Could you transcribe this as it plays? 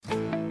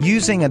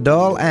Using a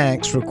dull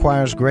axe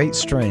requires great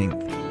strength,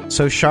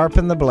 so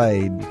sharpen the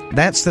blade.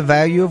 That's the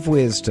value of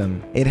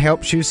wisdom. It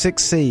helps you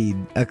succeed.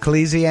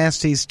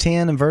 Ecclesiastes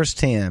 10 and verse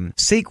 10.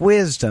 Seek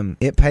wisdom.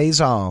 It pays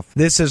off.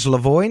 This is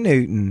Lavoy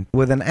Newton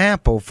with an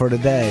apple for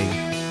today.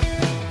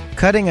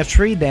 Cutting a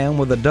tree down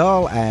with a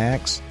dull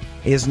axe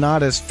is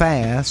not as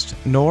fast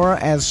nor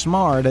as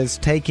smart as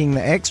taking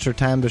the extra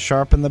time to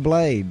sharpen the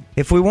blade.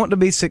 If we want to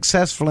be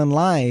successful in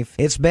life,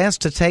 it's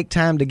best to take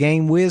time to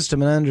gain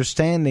wisdom and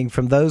understanding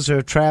from those who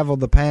have traveled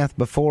the path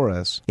before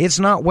us. It's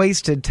not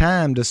wasted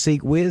time to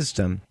seek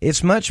wisdom.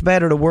 It's much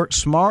better to work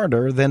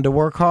smarter than to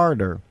work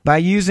harder. By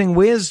using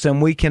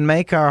wisdom, we can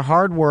make our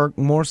hard work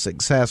more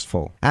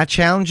successful. I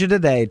challenge you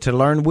today to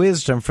learn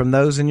wisdom from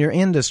those in your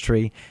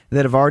industry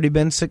that have already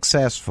been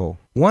successful.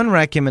 One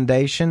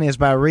recommendation is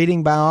by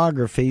reading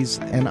biographies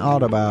and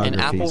autobiographies. An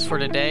Apple for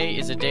Today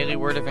is a daily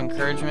word of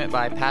encouragement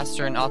by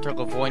pastor and author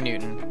Lavoy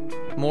Newton.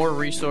 More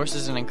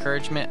resources and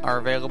encouragement are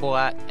available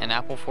at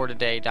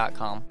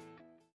anapplefortoday.com.